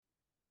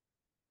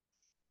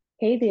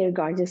Hey there,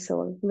 gorgeous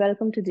soul.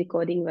 Welcome to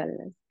Decoding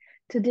Wellness.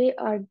 Today,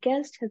 our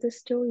guest has a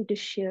story to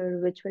share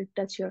which will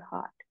touch your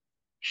heart.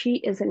 She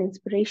is an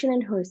inspiration in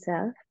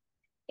herself,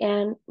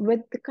 and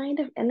with the kind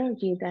of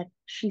energy that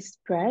she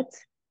spreads,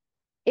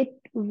 it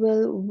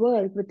will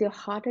work with your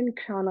heart and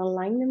crown,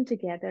 align them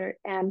together,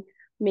 and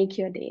make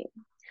your day.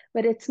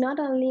 But it's not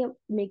only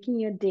making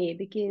your day,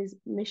 because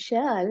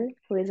Michelle,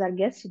 who is our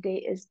guest today,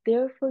 is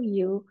there for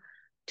you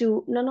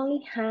to not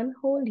only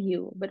handhold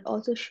you, but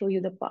also show you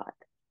the path.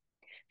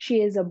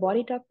 She is a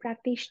body talk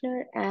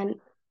practitioner and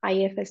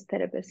IFS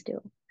therapist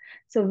too.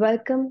 So,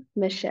 welcome,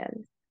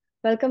 Michelle.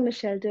 Welcome,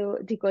 Michelle, to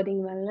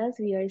Decoding Wellness.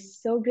 We are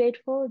so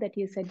grateful that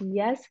you said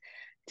yes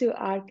to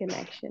our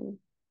connection.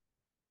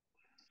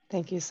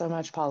 Thank you so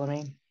much,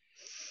 Pauline.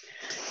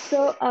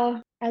 So,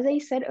 as I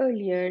said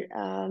earlier,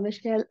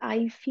 Michelle,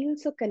 I feel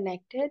so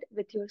connected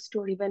with your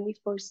story. When we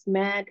first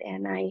met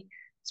and I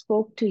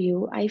spoke to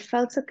you, I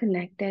felt so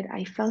connected.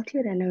 I felt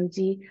your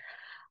energy,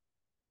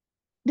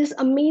 this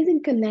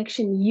amazing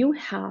connection you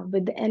have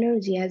with the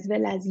energy as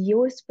well as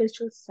your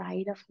spiritual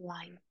side of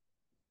life,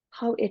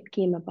 how it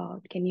came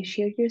about. Can you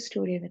share your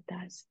story with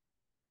us?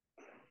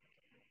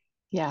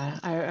 Yeah,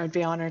 I'd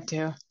be honored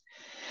to.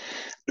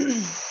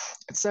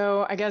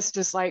 So I guess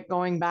just like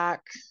going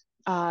back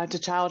to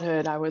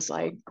childhood, I was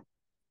like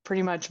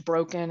pretty much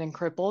broken and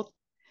crippled.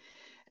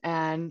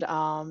 And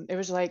it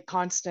was like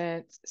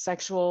constant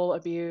sexual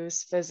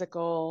abuse,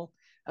 physical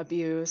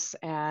abuse,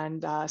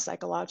 and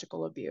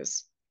psychological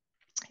abuse.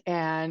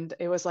 And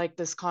it was like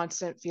this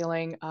constant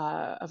feeling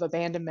of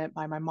abandonment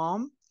by my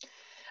mom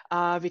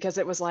because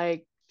it was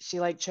like she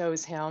like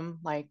chose him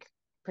like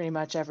pretty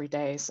much every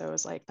day. So it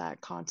was like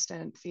that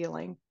constant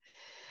feeling.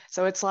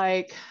 So it's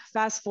like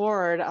fast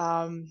forward,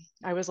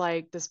 I was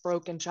like this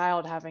broken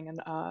child having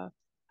a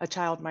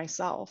child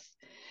myself,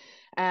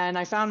 and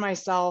I found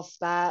myself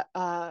that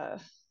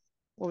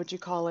what would you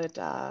call it?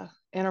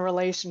 In a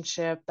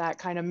relationship that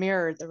kind of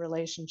mirrored the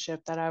relationship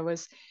that I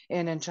was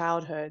in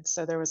childhood.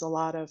 So there was a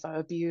lot of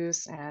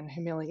abuse and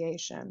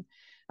humiliation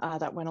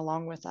that went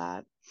along with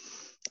that.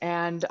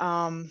 And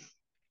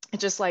it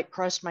just like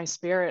crushed my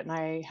spirit, and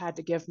I had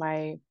to give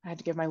my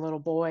little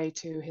boy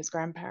to his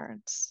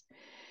grandparents.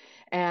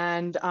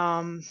 And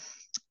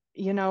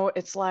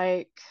it's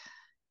like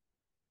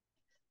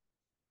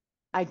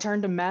I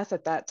turned to meth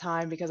at that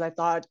time because I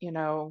thought,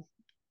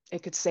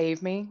 it could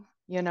save me,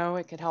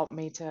 it could help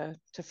me to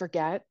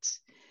forget.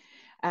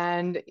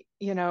 And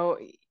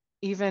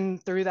even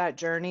through that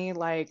journey,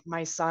 like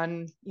my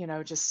son,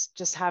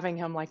 just having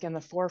him like in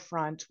the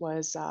forefront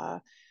was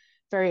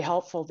very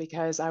helpful,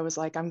 because I was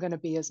like, I'm going to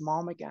be his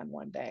mom again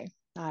one day.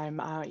 And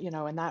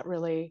that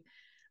really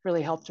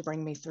helped to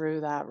bring me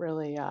through that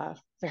really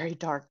very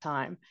dark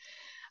time.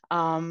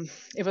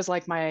 It was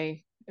like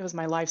it was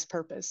my life's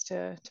purpose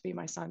to be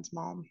my son's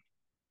mom.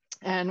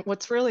 And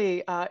what's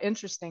really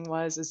interesting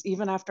is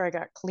even after I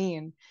got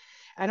clean,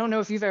 I don't know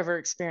if you've ever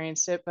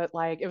experienced it, but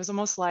like it was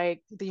almost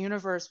like the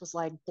universe was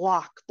like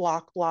block,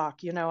 block,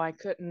 block. I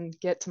couldn't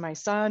get to my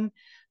son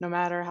no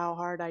matter how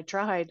hard I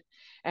tried.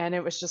 And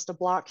it was just a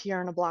block here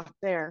and a block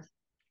there.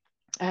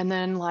 And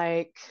then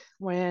like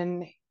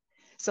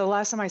so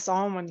last time I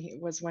saw him when he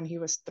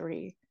was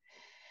 3.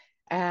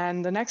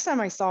 And the next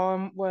time I saw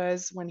him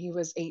was when he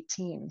was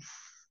 18.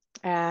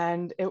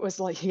 And it was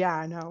like, yeah,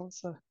 I know,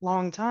 it's a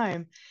long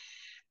time.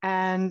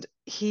 And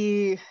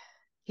he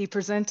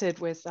presented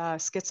with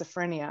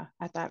schizophrenia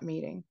at that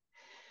meeting,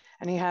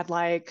 and he had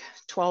like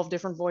 12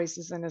 different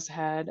voices in his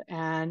head,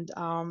 and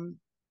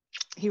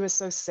he was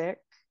so sick,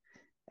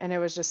 and it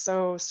was just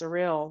so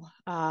surreal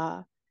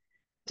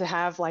to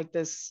have like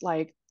this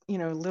like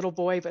little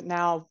boy, but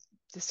now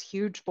this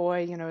huge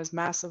boy, his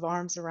massive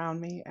arms around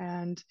me.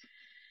 And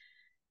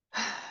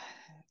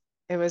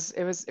it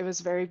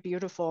was very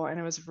beautiful, and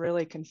it was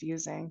really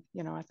confusing,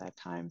 at that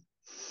time.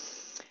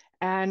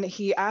 And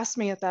he asked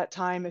me at that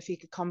time if he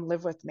could come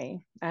live with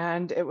me.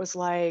 And it was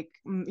like,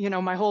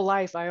 my whole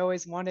life, I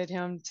always wanted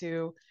him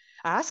to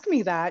ask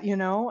me that,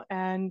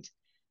 and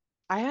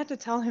I had to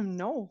tell him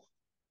no,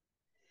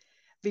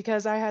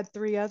 because I had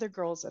 3 other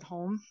girls at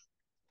home.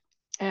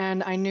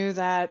 And I knew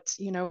that,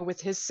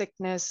 with his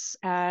sickness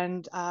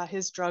and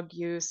his drug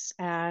use,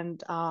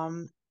 and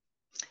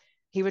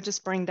he would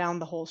just bring down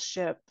the whole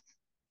ship,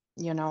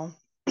 you know.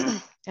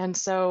 And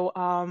so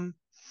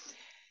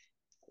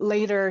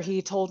later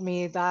he told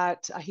me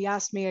that he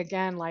asked me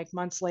again, like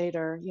months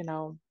later,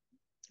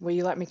 will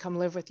you let me come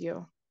live with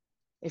you?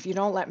 If you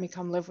don't let me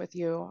come live with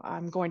you,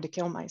 I'm going to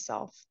kill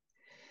myself.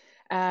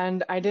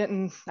 And I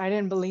didn't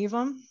believe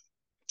him.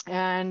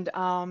 And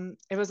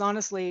it was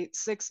honestly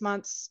 6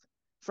 months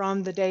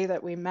from the day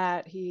that we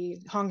met,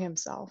 he hung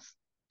himself.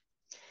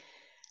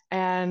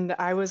 And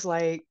I was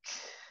like,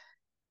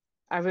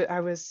 I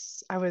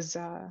was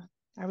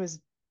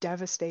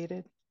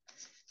devastated.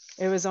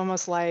 It was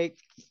almost like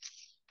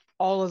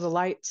all of the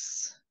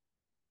lights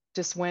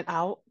just went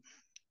out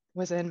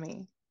within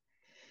me.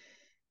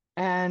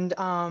 And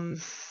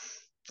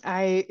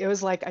it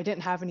was like I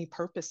didn't have any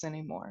purpose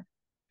anymore.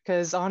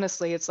 Because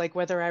honestly, it's like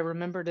whether I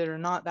remembered it or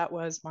not, that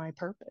was my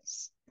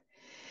purpose.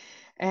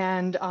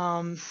 And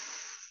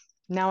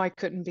now I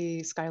couldn't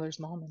be Skylar's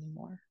mom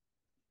anymore.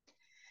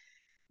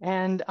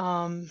 And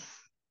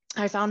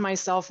I found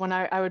myself when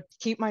I would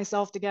keep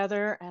myself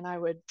together and I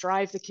would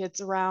drive the kids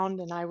around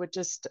and I would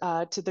just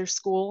to their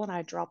school and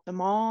I'd drop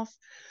them off.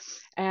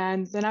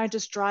 And then I'd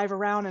just drive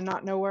around and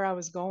not know where I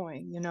was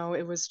going.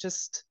 It was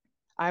just,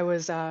 I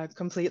was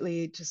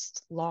completely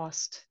just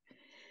lost.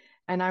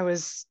 And I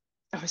was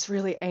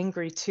really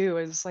angry too.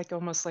 It was like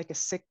almost like a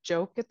sick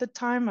joke at the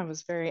time. I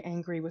was very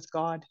angry with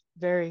God,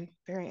 very,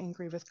 very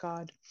angry with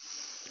God.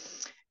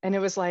 And it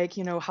was like,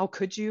 how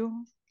could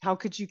you? How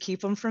could you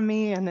keep them from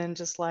me and then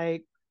just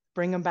like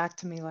bring them back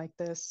to me like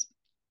this?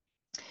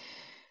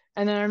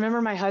 And then I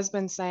remember my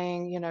husband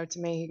saying, to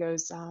me,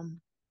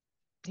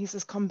 he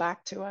says, come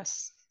back to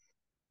us,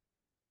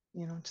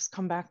 just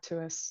come back to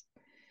us.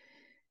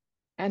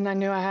 And I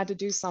knew I had to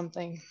do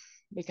something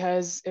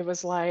because it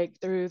was like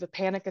through the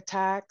panic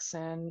attacks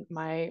and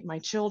my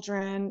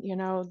children,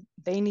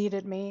 they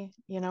needed me.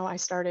 I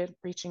started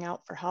reaching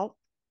out for help,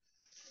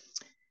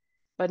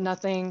 but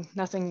nothing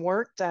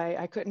worked.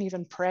 I couldn't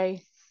even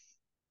pray.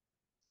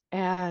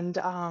 And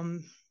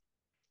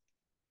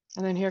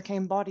then here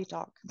came Body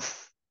Talk.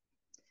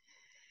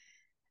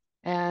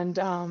 And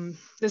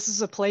this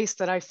is a place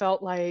that I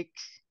felt like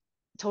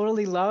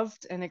totally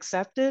loved and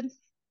accepted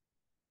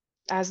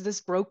as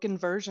this broken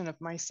version of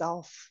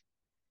myself.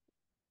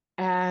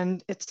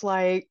 And it's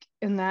like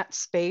in that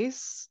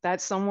space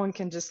that someone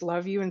can just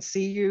love you and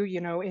see you,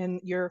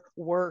 in your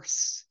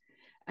worst.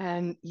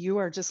 And you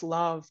are just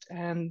loved.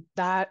 And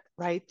that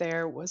right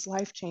there was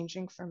life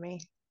changing for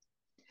me.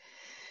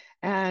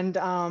 And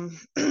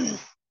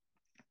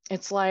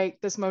it's like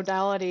this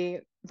modality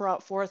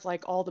brought forth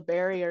like all the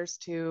barriers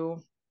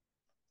to,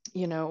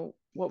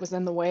 what was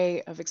in the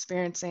way of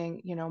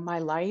experiencing, my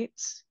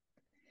light.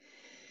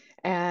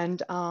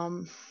 And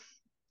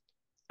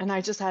and I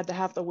just had to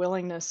have the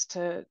willingness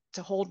to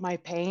hold my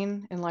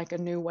pain in like a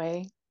new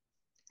way.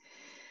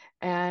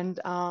 And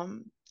I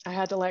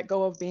had to let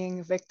go of being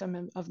a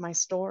victim of my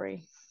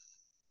story.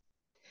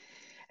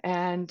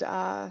 And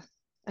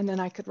then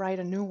I could write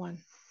a new one.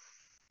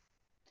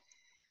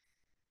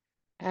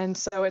 And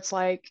so it's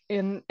like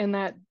in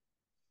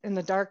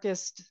the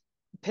darkest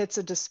pits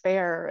of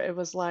despair, it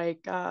was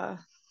like I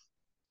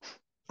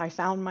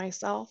found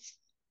myself.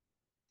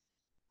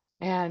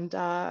 And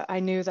I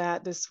knew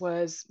that this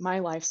was my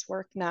life's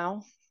work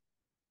now,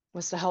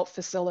 was to help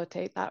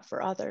facilitate that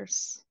for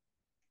others.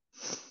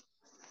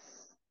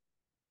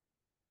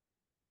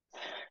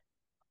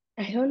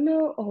 I don't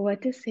know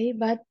what to say,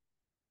 but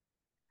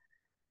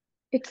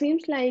it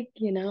seems like,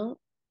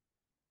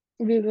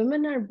 we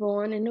women are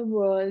born in a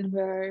world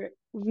where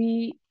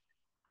we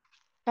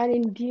are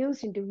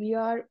induced into, we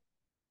are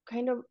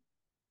kind of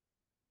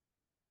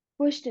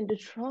pushed into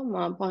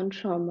trauma upon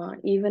trauma,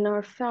 even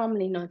our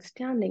family not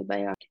standing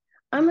by our.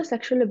 I'm a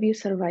sexual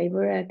abuse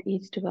survivor at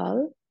age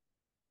 12,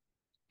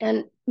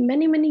 and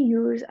many, many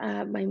years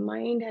my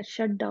mind has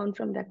shut down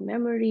from that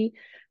memory.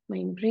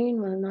 My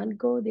brain will not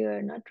go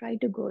there, not try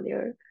to go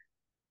there.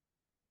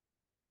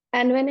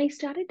 And when I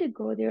started to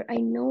go there, I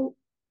know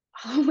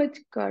how much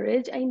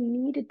courage I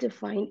needed to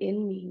find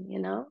in me.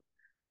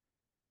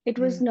 It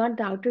was Mm. not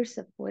the outer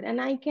support. And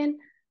I can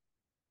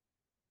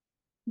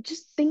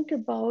just think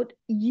about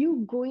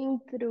you going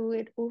through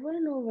it over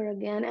and over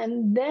again,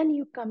 and then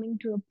you coming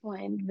to a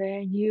point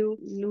where you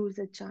lose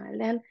a child.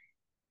 And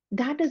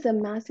that is a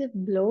massive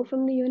blow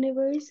from the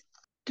universe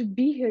to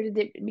be here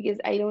today, because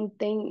I don't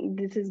think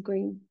this is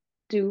going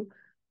to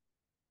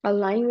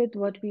align with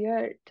what we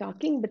are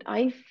talking, but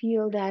I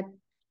feel that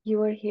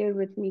you are here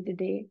with me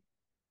today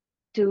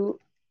to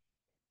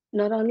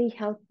not only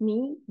help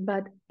me,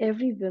 but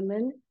every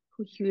woman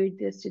who heard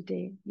this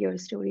today, your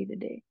story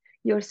today,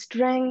 your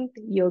strength,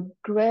 your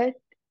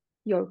grit,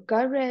 your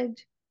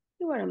courage.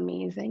 You are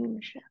amazing,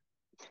 Michelle.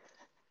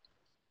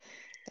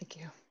 Thank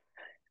you.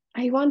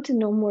 I want to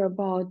know more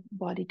about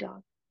Body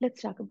Talk.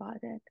 Let's talk about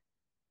it.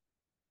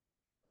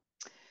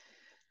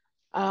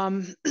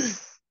 Um,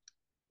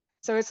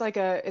 so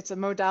it's a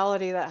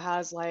modality that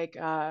has like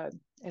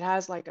it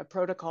has like a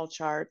protocol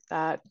chart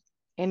that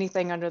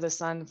anything under the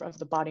sun of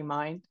the body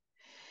mind,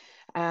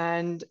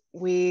 and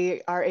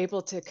we are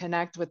able to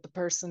connect with the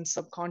person's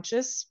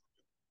subconscious,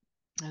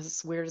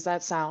 as weird as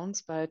that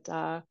sounds, but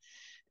uh,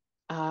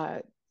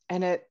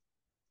 and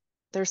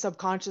their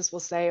subconscious will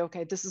say,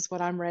 okay, this is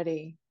what I'm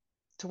ready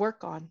to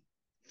work on.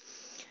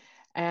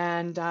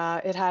 And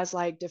it has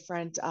like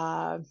different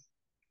uh,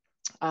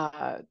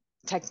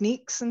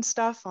 techniques and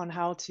stuff on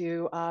how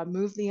to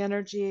move the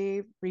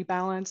energy,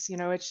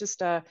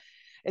 rebalance.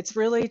 It's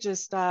really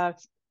just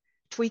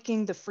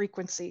tweaking the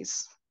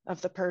frequencies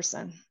of the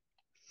person.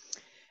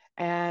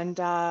 And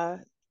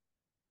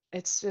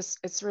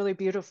it's really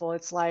beautiful.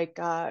 It's like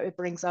it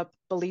brings up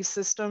belief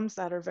systems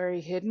that are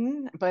very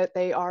hidden, but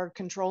they are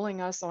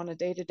controlling us on a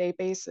day-to-day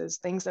basis,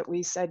 things that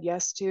we said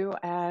yes to,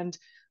 and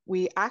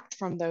we act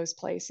from those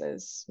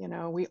places.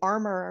 We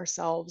armor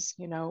ourselves,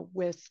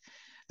 with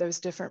those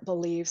different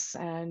beliefs.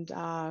 And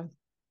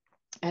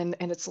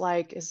it's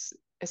like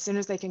as soon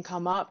as they can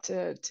come up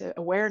to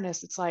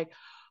awareness, it's like,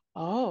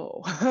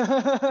 oh,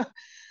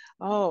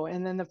 oh,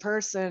 and then the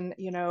person,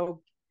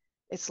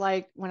 it's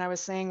like when I was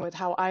saying with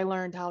how I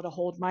learned how to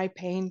hold my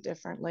pain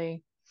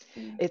differently.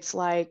 Mm, It's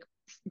like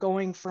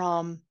going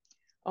from,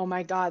 oh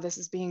my God, this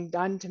is being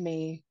done to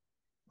me.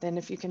 Then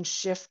if you can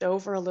shift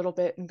over a little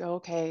bit and go,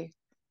 okay,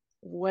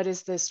 what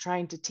is this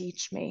trying to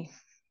teach me?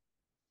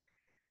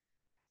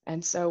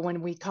 And so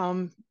when we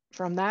come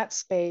from that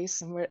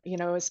space, and we're,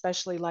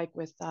 especially like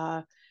with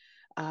uh,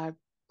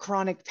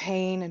 chronic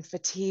pain and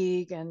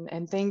fatigue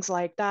and things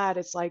like that,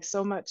 it's like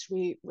so much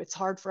it's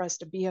hard for us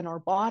to be in our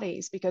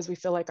bodies because we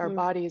feel like our mm,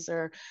 bodies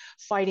are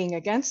fighting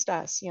against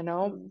us.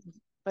 mm,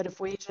 But if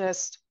we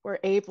just were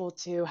able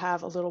to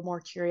have a little more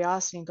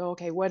curiosity and go,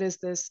 okay, what is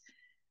this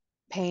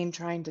pain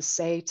trying to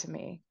say to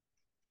me?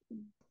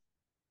 mm.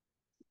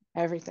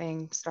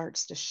 Everything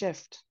starts to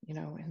shift,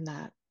 in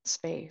that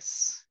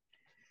space.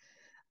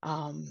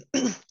 Um,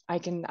 I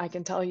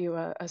can tell you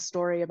a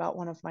story about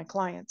one of my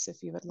clients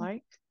if you would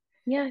like.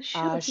 Yeah,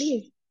 sure, Uh,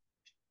 please. she,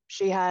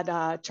 she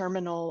had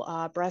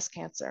terminal breast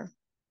cancer,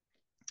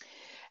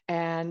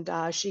 and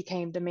she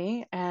came to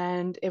me,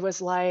 and it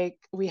was like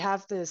we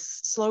have this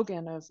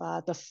slogan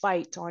of the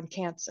fight on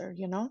cancer.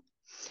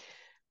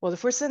 Well,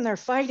 if we're sitting there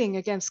fighting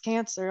against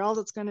cancer, all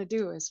it's going to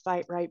do is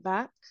fight right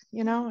back.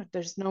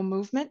 There's no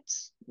movement,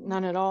 Mm,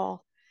 none at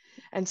all.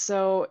 And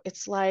so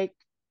it's like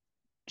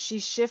she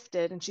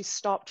shifted and she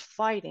stopped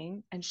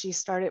fighting and she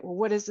started, well,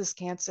 what is this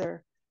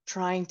cancer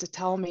trying to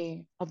tell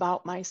me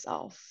about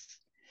myself?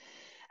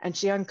 And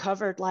she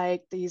uncovered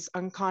like this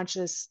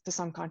unconscious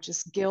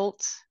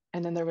guilt.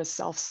 And then there was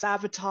self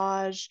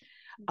sabotage,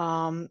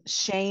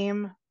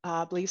 shame,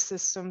 belief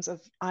systems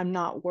of I'm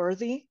not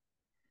worthy,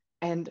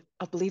 and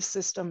a belief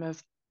system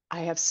of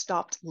I have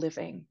stopped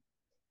living.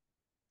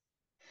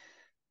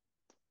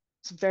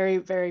 It's very,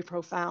 very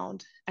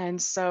profound.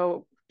 And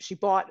so she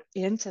bought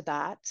into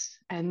that.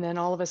 And then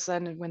all of a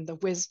sudden, when the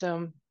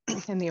wisdom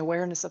and the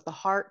awareness of the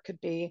heart could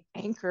be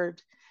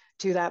anchored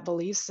to that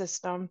belief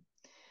system,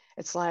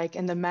 it's like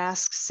in the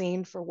masks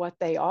seen for what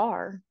they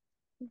are.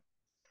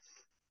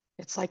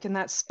 It's like in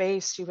that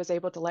space, she was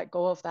able to let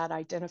go of that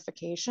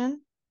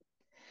identification,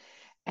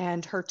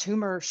 and her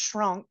tumor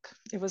shrunk.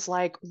 It was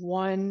like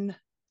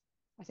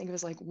I think it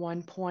was like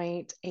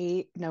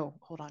 1.8. No,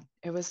 hold on.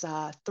 It was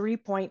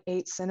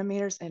 3.8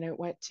 centimeters, and it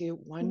went to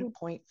mm.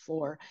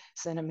 1.4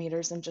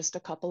 centimeters in just a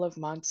couple of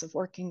months of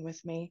working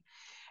with me.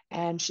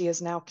 And she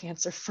is now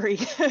cancer free.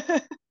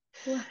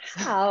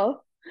 So,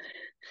 Wow,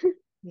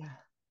 yeah,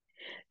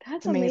 that's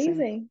it's amazing.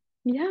 amazing.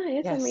 Yeah,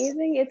 it's Yes.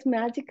 amazing. It's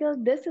magical.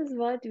 This is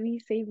what we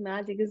say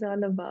magic is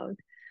all about.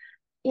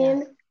 Yeah.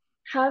 And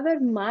however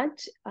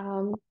much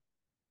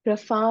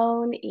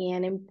profound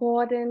and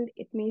important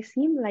it may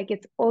seem, like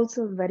it's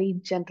also very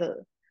gentle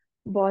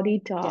body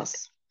talk,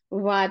 Yes.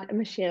 what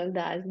Michelle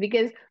does.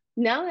 Because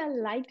now I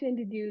like to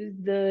introduce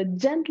the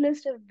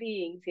gentlest of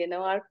beings,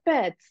 our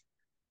pets,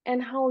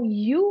 and how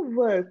you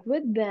work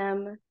with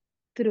them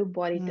through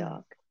body Mm.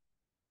 talk.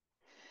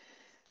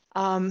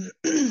 Um,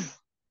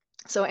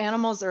 so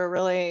animals are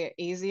really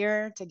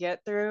easier to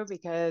get through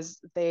because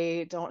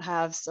they don't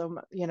have so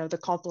much,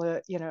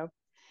 the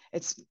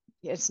it's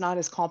it's not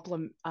as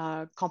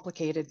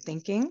complicated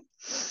thinking.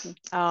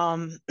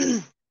 Um,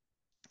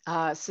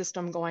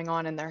 system going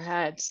on in their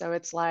head. So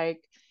it's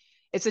like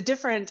it's a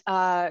different.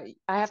 I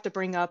have to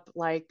bring up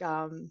like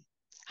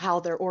how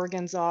their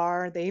organs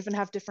are. They even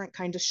have different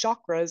kind of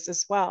chakras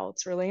as well.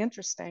 It's really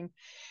interesting.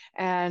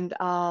 And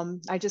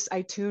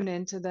I tune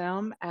into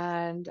them,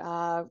 and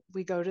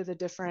we go to the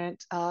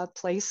different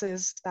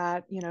places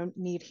that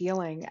need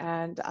healing.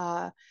 And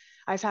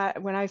I've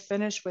had when I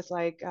finish with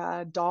like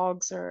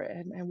dogs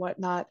and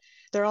whatnot,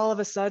 they're all of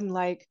a sudden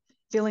like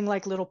feeling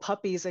like little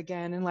puppies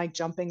again and like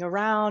jumping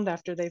around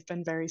after they've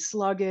been very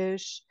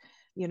sluggish.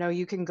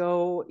 You can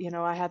go.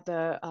 I had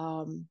the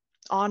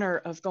honor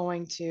of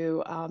going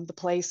to the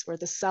place where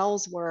the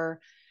cells were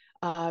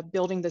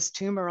building this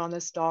tumor on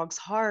this dog's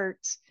heart,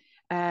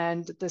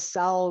 and the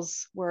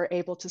cells were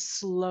able to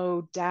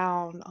slow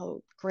down a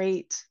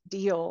great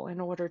deal in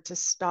order to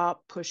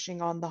stop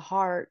pushing on the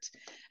heart.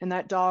 And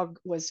that dog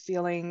was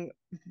feeling,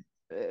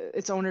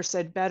 its owner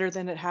said, better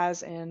than it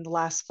has in the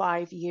last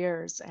 5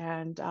 years,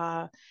 and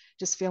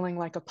just feeling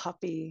like a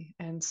puppy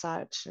and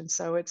such. And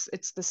so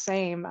it's the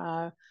same.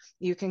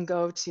 You can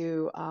go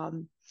to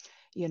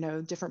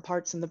different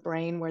parts in the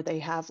brain where they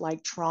have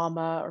like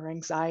trauma or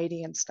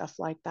anxiety and stuff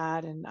like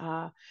that, and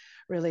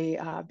really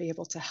be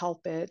able to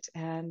help it,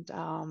 and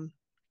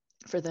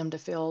for them to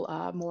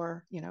feel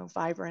more,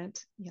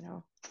 vibrant.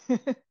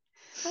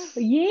 Oh,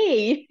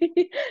 yay!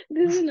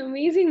 This is an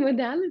amazing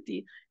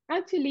modality.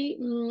 Actually,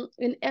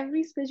 in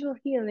every spiritual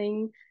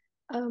healing,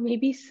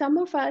 maybe some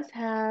of us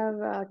have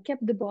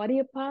kept the body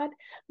apart,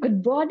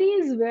 but body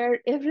is where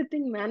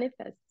everything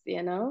manifests,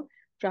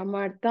 from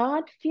our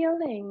thought,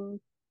 feeling,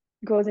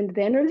 goes into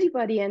the energy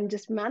body and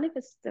just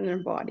manifests in our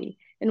body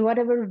in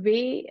whatever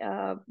way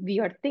we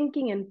are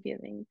thinking and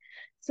feeling.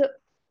 So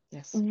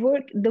Yes.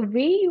 the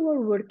way you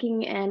are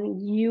working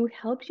and you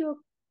help your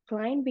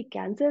client be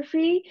cancer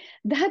free,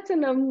 that's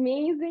an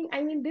amazing.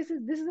 I mean, this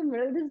is a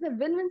miracle. This is a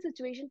win-win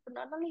situation for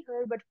not only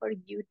her but for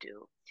you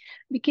too,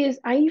 because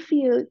I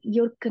feel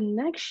your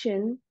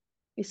connection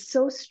is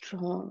so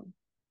strong.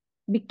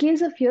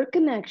 Because of your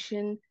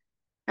connection,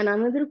 and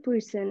another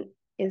person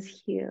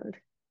is healed.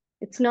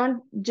 It's not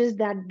just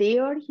that they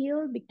are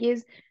healed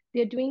because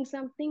they're doing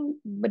something,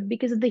 but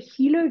because of the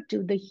healer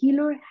too. The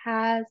healer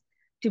has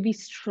to be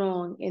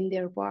strong in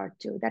their part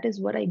too. That is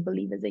what I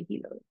believe as a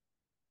healer.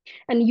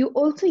 And you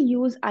also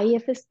use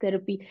IFS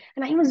therapy.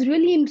 And I was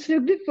really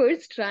intrigued the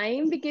first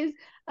time because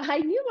I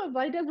knew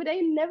about it, but I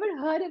never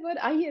heard about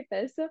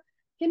IFS. So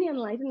can you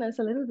enlighten us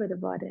a little bit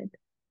about it?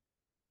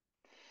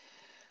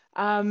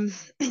 Um,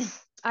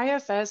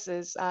 IFS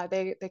is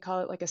they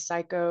call it like a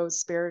psycho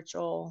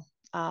spiritual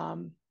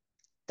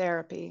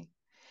therapy,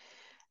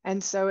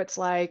 and so it's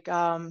like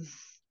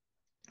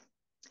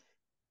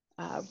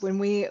when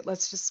we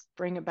let's just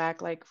bring it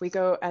back, like we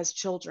go as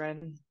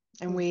children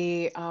and Mm,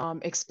 we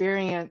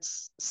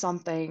experience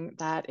something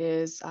that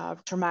is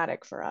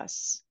traumatic for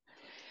us.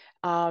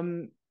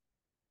 Um,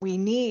 we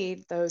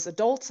need those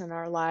adults in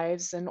our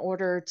lives in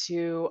order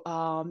to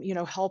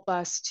help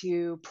us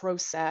to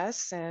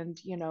process and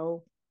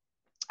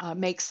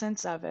make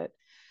sense of it.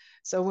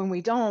 So when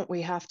we don't,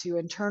 we have to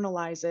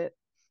internalize it.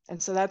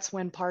 And so that's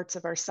when parts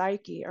of our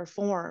psyche are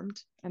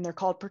formed, and they're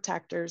called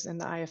protectors in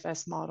the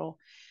IFS model.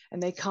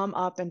 And they come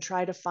up and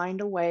try to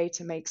find a way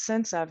to make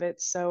sense of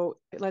it. So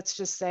let's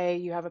just say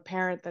you have a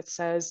parent that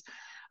says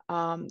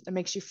it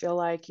makes you feel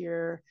like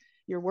you're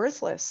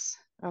worthless.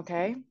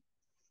 Okay,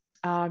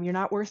 you're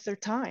not worth their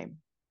time.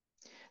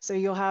 So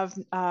you'll have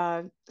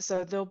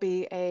so there'll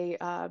be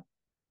a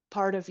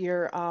part of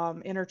your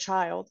inner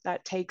child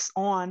that takes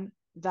on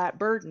that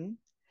burden,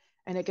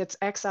 and it gets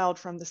exiled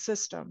from the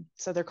system.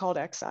 So they're called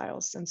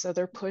exiles. And so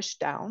they're pushed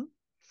down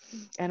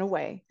mm, and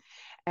away.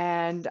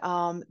 And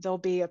there'll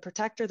be a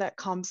protector that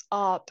comes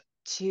up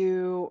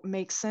to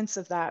make sense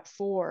of that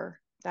for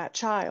that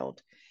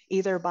child,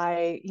 either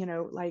by,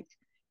 like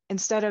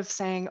instead of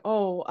saying,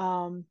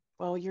 oh,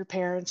 well, your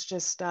parents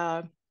just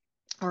are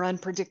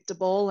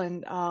unpredictable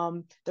and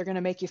they're going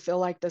to make you feel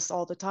like this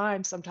all the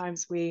time.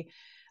 Sometimes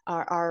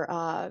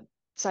our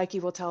psyche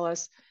will tell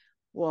us,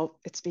 well,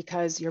 it's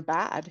because you're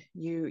bad.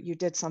 You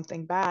did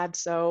something bad,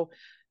 so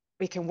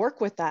we can work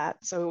with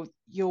that. So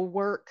you'll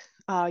work.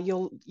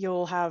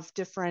 You'll have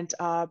different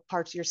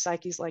parts of your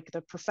psyches, like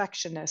the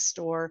perfectionist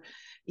or,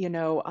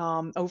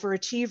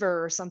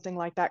 overachiever or something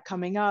like that,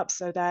 coming up,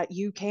 so that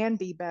you can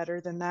be better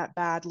than that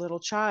bad little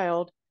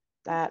child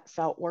that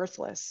felt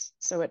worthless.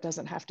 So it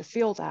doesn't have to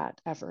feel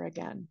that ever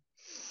again.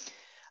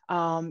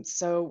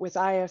 So with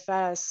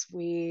IFS,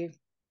 we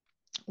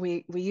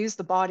use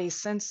the body's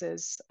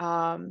senses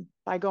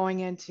by going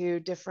into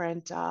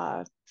different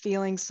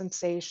feelings,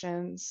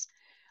 sensations,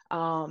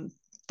 um,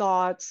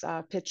 thoughts,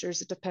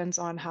 pictures. It depends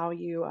on how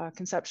you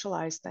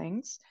conceptualize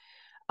things.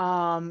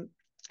 Um,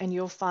 and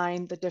you'll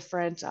find the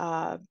different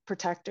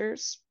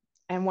protectors.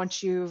 And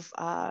once you've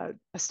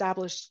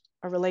established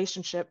a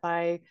relationship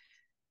by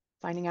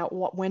finding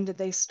out when did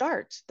they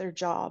start their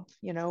job,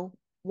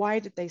 why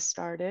did they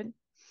start it,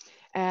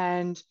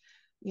 and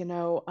you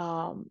know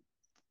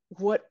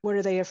what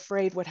are they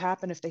afraid would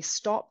happen if they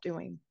stop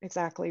doing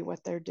exactly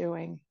what they're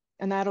doing,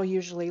 and that'll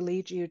usually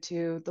lead you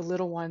to the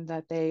little one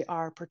that they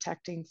are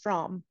protecting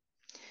from.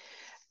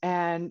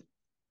 And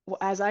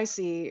as I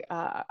see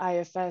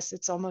IFS,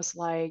 it's almost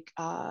like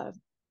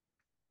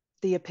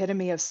the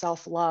epitome of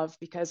self-love,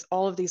 because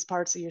all of these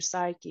parts of your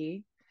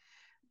psyche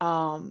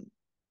um,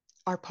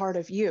 are part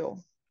of you,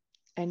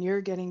 and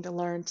you're getting to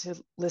learn to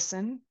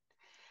listen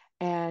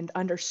and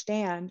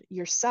understand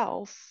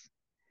yourself,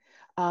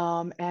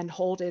 and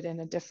hold it in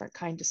a different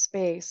kind of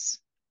space.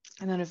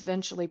 And then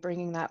eventually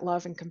bringing that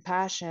love and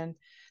compassion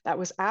that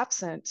was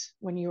absent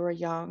when you were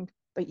young,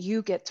 but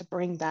you get to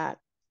bring that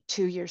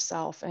to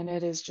yourself. And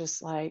it is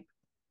just like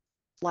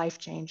life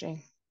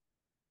changing.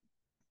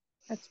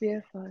 that's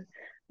beautiful.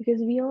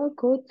 Because we all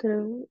go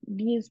through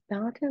these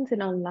patterns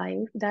in our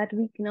life that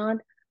we cannot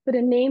put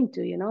a name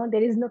to,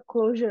 There is no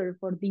closure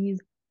for these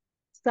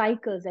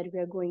cycles that we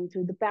are going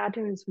through, the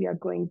patterns we are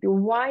going through.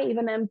 Why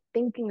even I'm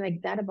thinking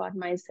like that about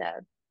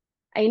myself?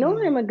 I know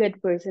I'm Mm, a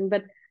good person,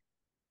 but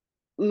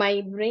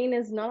my brain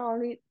is not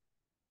only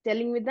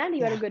telling me that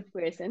you are a yeah, good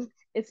person,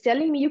 it's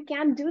telling me you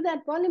can't do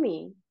that,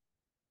 Polemy.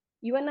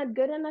 You are not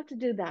good enough to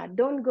do that.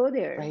 Don't go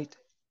there. right.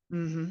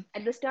 Mm-hmm.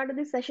 At the start of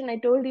this session, I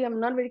told you I'm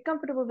not very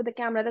comfortable with the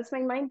camera. That's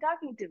my mind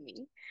talking to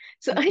me.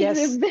 So I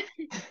Yes,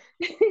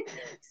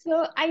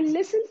 so I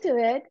listened to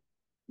it,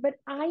 but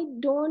I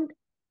don't.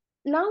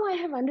 Now I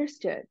have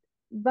understood.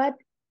 But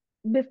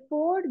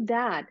before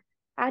that,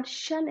 I'd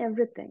shun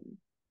everything.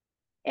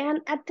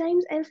 And at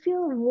times I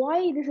feel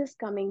why this is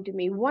coming to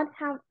me. What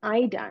have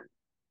I done?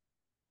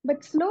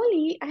 But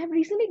slowly, I have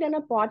recently done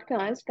a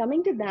podcast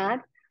coming to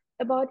that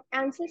about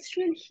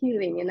ancestral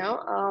healing,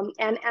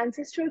 and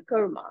ancestral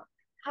karma,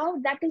 how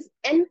that is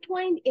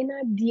entwined in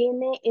our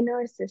DNA, in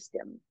our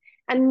system.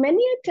 And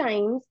many a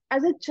times,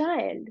 as a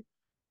child,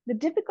 The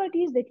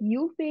difficulties that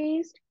you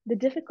faced, the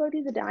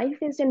difficulties that I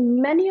faced, and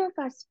many of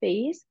us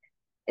face,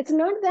 it's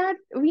not that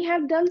we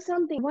have done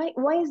something.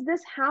 Why is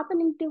this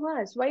happening to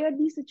us? Why are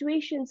these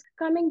situations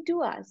coming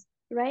to us?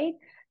 Right?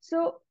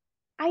 So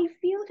I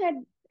feel that,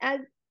 as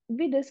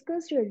we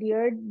discussed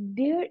earlier,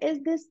 there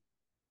is this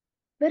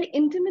very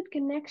intimate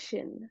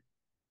connection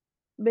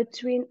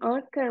between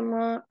our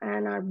karma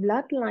and our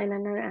bloodline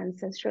and our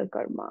ancestral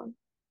karma.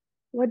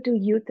 What do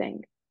you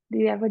think? Do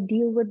you ever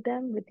deal with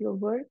them with your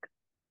work?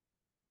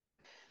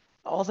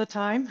 all the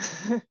time.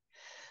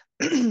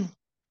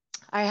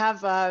 I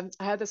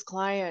had this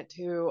client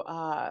who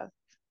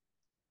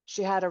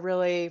she had a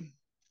really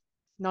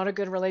not a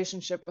good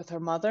relationship with her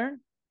mother,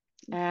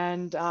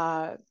 and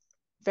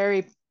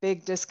very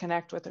big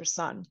disconnect with her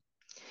son.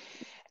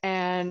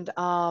 And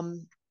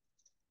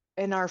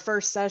in our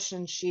first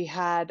session, she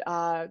had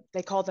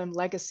they call them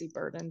legacy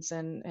burdens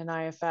in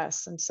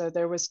IFS, and so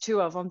there was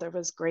two of them. There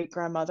was great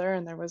grandmother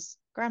and there was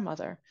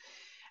grandmother,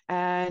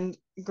 and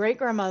great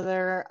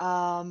grandmother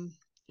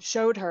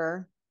showed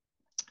her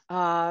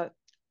uh,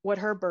 what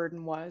her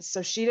burden was.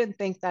 So she didn't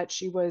think that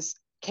she was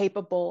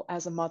capable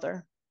as a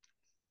mother.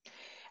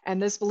 And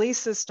this belief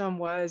system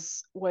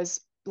was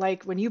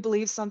like when you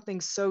believe something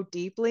so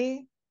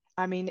deeply,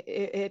 I mean,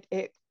 it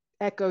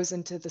echoes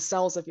into the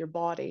cells of your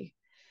body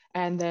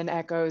and then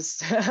echoes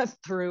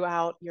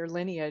throughout your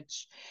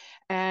lineage.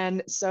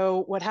 And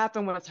so what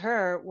happened with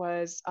her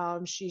was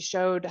she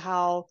showed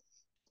how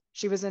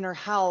she was in her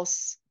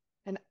house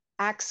and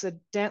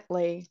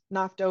accidentally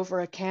knocked over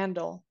a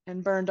candle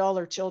and burned all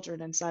her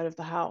children inside of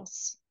the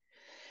house.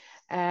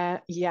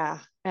 Yeah.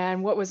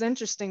 And what was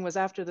interesting was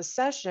after the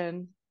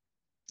session,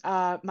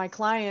 my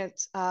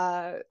client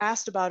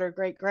asked about her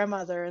great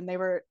grandmother,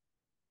 and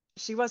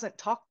she wasn't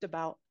talked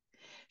about.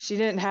 She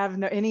didn't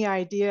have any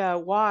idea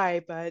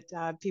why, but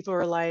people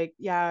were like,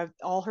 yeah,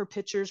 all her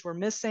pictures were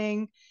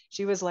missing.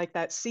 She was like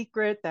that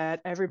secret that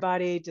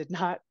everybody did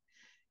not,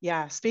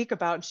 yeah, speak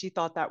about. And she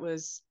thought that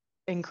was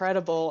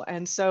incredible.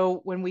 And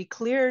so when we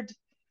cleared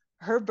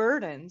her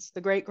burdens,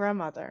 the great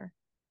grandmother,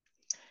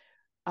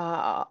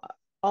 uh,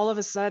 all of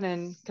a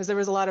sudden, because there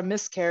was a lot of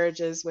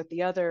miscarriages with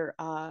the other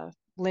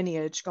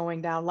lineage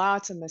going down,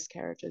 lots of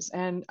miscarriages,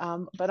 and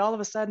but all of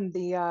a sudden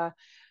the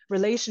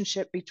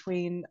relationship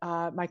between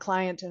my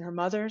client and her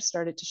mother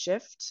started to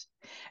shift,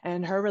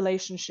 and her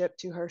relationship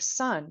to her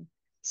son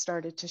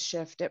started to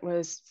shift. It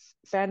was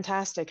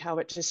fantastic how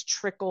it just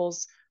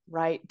trickles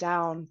right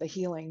down. The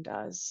healing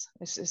does.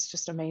 It's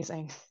just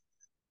amazing.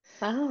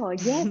 Oh,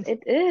 yes,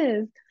 it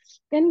is.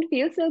 And it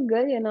feels so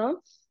good, you know.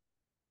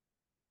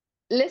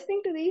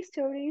 Listening to these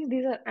stories,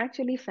 these are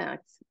actually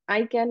facts.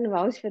 I can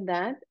vouch for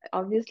that,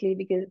 obviously,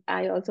 because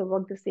I also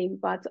walk the same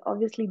path. So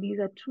obviously, these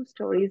are true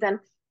stories, and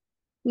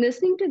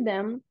listening to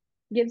them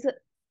gives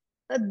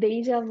a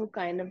deja vu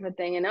kind of a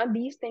thing. And now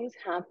these things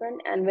happen,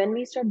 and when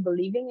we start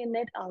believing in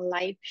it, our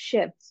life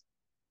shifts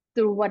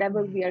through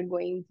whatever we are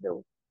going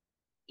through.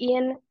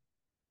 And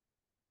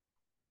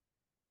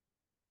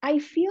I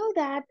feel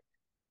that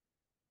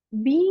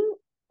being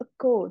a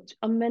coach,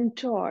 a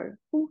mentor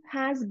who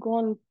has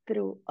gone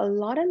through a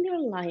lot in their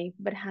life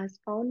but has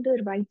found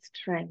the right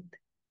strength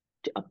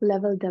to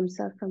uplevel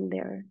themselves from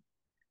there,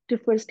 to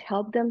first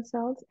help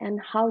themselves,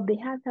 and how they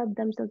have helped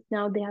themselves,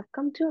 now they have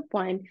come to a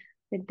point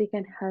that they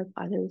can help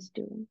others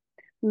too.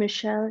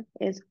 Michelle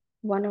is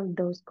one of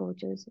those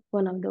coaches,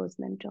 one of those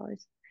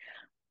mentors.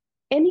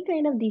 Any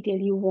kind of detail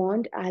you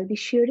want, I'll be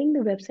sharing the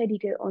website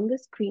detail on the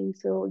screen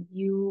so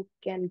you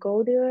can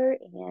go there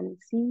and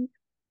see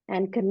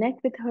and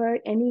connect with her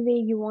any way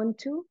you want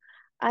to.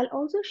 I'll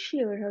also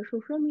share her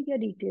social media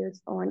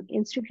details on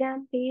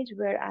Instagram page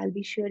where I'll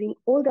be sharing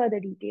all the other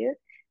details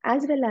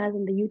as well as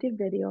in the YouTube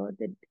video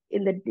that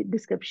in the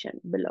description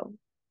below.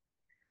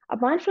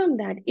 Apart from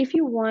that, if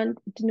you want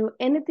to know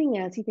anything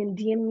else, you can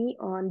DM me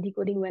on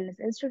Decoding Wellness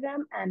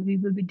Instagram, and we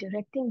will be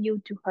directing you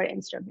to her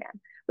Instagram.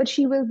 But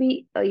she will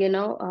be,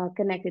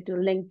 connected to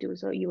link to,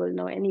 so you will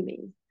know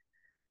anyways.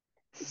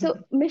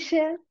 So,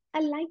 Michelle,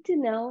 I'd like to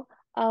know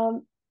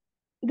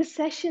the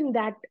session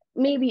that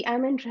maybe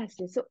I'm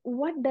interested. So,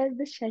 what does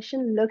the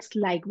session looks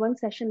like? One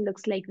session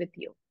looks like with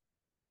you.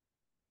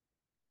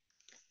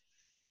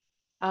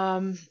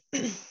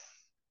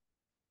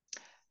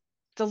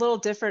 It's a little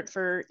different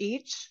for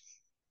each,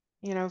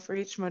 for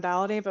each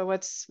modality. But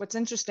what's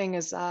interesting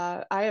is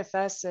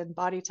IFS and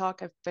body talk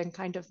have been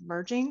kind of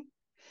merging.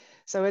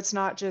 So it's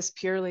not just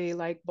purely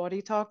like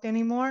body talk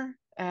anymore.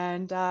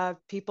 And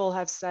people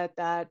have said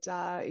that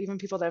even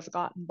people that have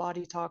gotten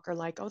body talk are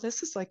like, oh,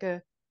 this is like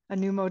a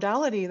new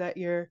modality that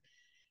you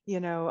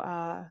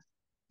know,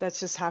 that's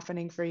just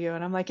happening for you.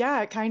 And I'm like,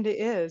 yeah, it kind of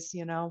is,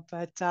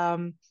 but,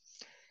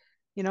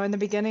 in the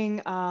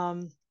beginning,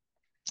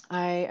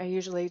 I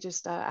usually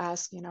just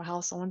ask,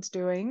 how someone's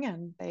doing,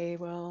 and they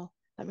will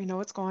let me know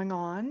what's going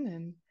on.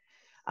 And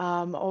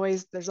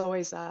there's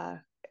always, I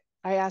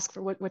ask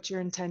for what's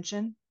your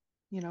intention,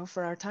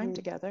 for our time Mm,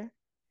 together.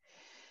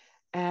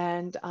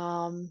 And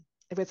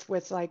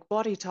with like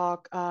body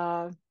talk,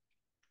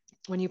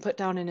 when you put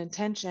down an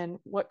intention,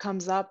 what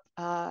comes up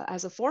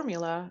as a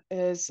formula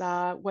is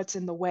what's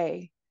in the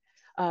way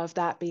of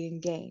that being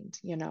gained,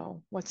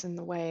 what's in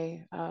the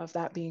way of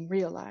that being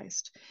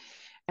realized.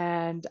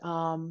 And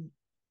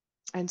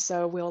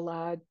so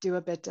we'll do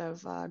a bit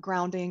of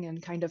grounding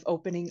and kind of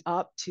opening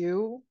up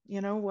to,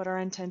 what our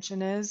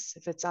intention is.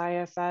 If it's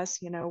IFS,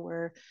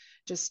 we're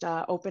just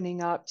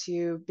opening up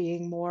to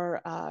being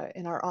more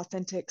in our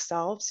authentic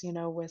selves,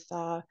 with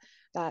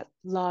that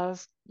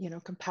love,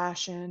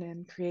 compassion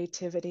and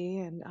creativity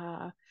and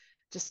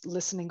just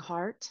listening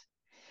heart.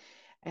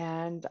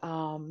 And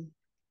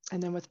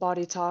then with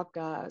body talk,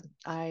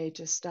 I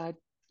just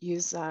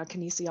use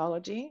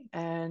kinesiology,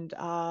 and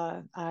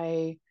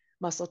I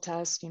muscle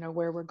test,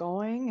 where we're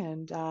going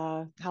and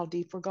how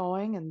deep we're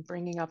going, and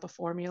bringing up a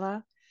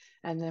formula.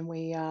 And then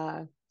we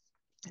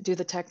do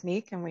the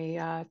technique and we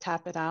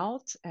tap it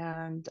out.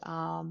 And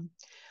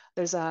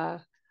there's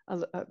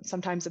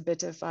sometimes a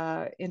bit of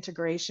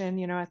integration,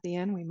 at the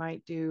end. We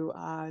might do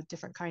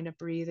different kind of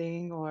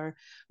breathing or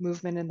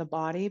movement in the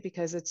body,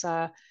 because it's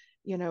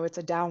it's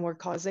a downward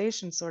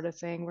causation sort of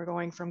thing. We're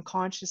going from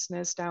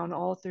consciousness down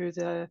all through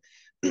the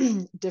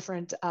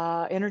different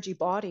energy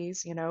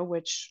bodies,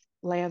 which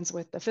lands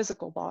with the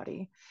physical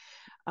body.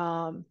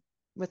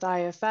 With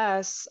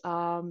IFS,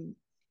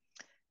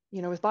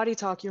 with body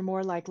talk, you're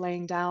more like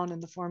laying down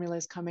and the formula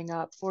is coming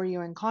up for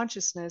you in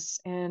consciousness.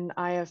 In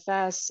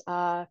IFS,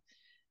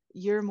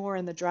 you're more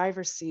in the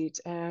driver's seat,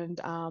 and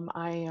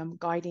I am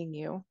guiding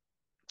you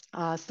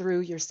through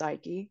your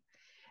psyche,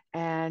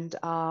 and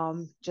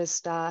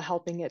just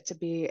helping it to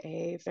be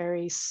a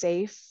very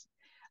safe,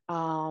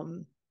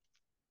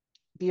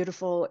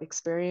 beautiful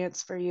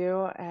experience for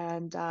you,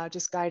 and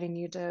just guiding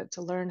you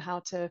to learn how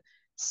to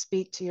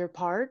speak to your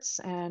parts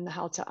and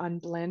how to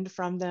unblend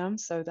from them,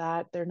 so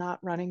that they're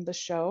not running the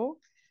show,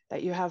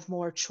 that you have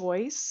more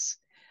choice,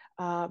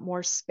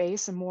 more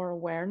space and more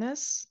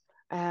awareness.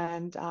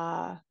 And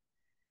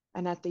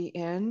at the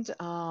end,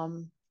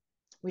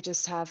 we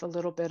just have a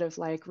little bit of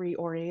like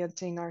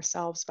reorienting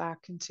ourselves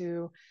back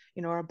into,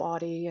 our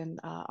body and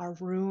our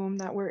room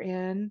that we're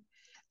in.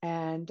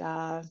 And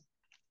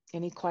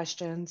any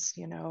questions,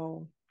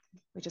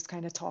 we just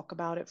kind of talk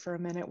about it for a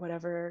minute,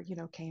 whatever,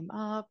 came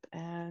up.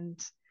 And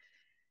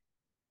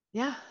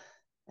yeah.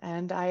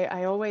 And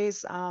I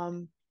always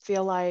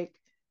feel like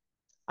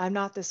I'm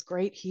not this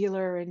great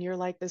healer and you're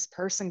like this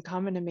person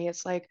coming to me.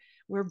 It's like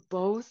we're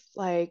both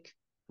like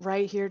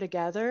right here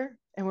together,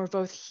 and we're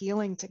both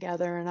healing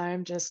together, and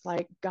I'm just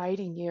like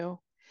guiding you.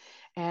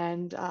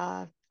 And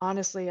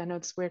honestly, I know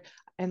it's weird,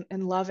 and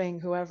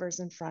loving whoever's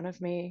in front of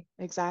me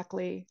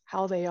exactly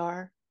how they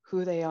are,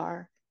 who they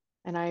are.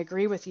 And I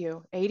agree with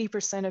you.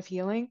 80% of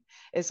healing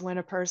is when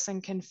a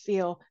person can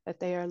feel that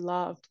they are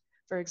loved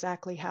for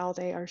exactly how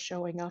they are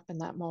showing up in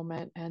that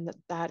moment. And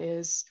that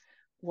is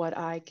what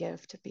I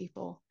give to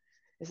people,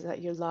 is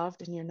that you're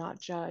loved and you're not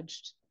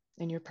judged,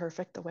 and you're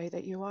perfect the way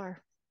that you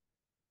are.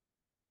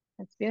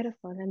 That's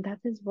beautiful. And that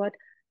is what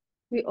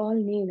we all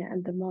need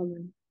at the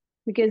moment.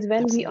 Because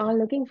when we are Absolutely.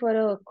 looking for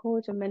a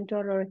coach, a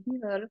mentor, or a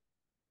healer,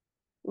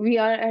 we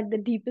are at the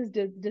deepest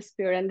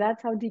despair. And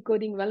that's how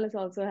Decoding Wellness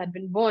also had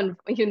been born.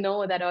 You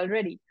know that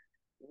already.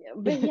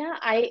 But yeah,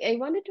 I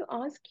wanted to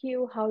ask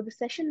you how the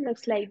session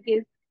looks like.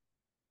 Is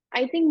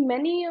I think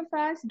many of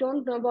us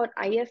don't know about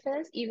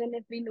IFS, even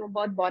if we know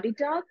about body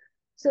talk.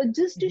 So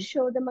just to Mhm.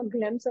 show them a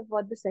glimpse of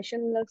what the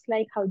session looks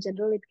like, how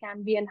general it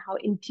can be, and how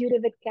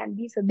intuitive it can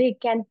be, so they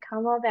can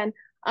come up and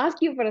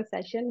ask you for a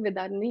session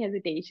without any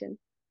hesitation,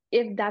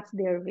 if that's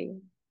their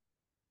way.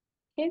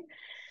 Okay.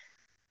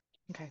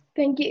 Okay.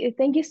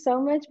 Thank you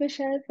so much,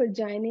 Michelle, for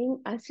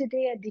joining us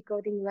today at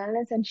Decoding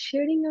Wellness and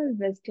sharing your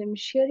wisdom,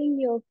 sharing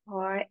your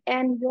power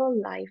and your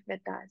life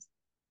with us.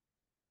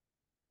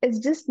 It's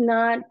just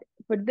not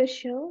for the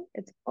show,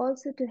 it's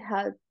also to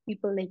help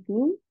people like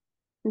me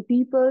and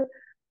people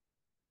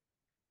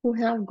who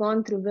have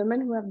gone through,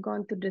 women who have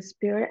gone through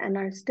despair and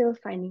are still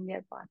finding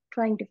their path,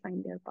 trying to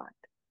find their path.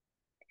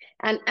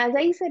 And as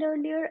I said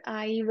earlier,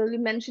 I will be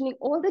mentioning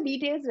all the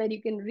details where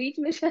you can reach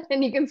Michelle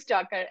and you can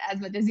stalk her as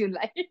much as you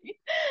like.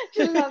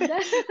 She'll love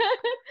that.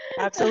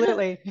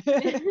 Absolutely.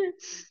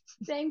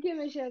 Thank you,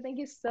 Michelle. Thank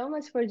you so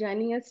much for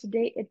joining us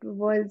today. It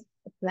was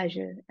a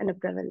pleasure and a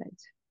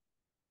privilege.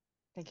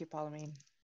 Thank you, Pauline.